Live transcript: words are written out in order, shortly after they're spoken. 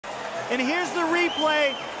And here's the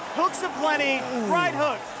replay. Hooks aplenty, right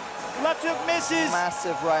hook. Left hook misses.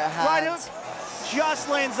 Massive right hand. Right hook just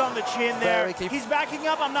lands on the chin there. He's backing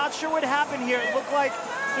up. I'm not sure what happened here. It looked like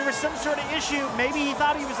there was some sort of issue. Maybe he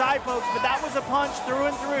thought he was eye poked, but that was a punch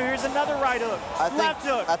through and through. Here's another right hook. Left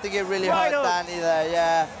hook. I think it really right hurt hook. Danny there,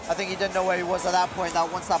 yeah. I think he didn't know where he was at that point.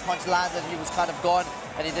 That once that punch landed, he was kind of gone,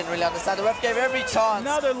 and he didn't really understand. The ref gave every chance.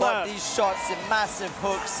 Another but left. These shots in massive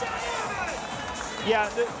hooks. Yeah,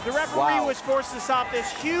 the referee was forced to stop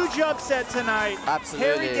this huge upset tonight.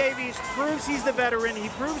 Absolutely. Harry Davies proves he's the veteran. He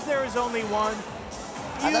proves there is only one.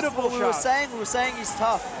 And that's Beautiful what we were saying. We were saying he's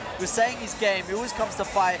tough. We were saying he's game. He always comes to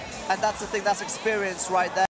fight, and that's the thing. That's experience right there.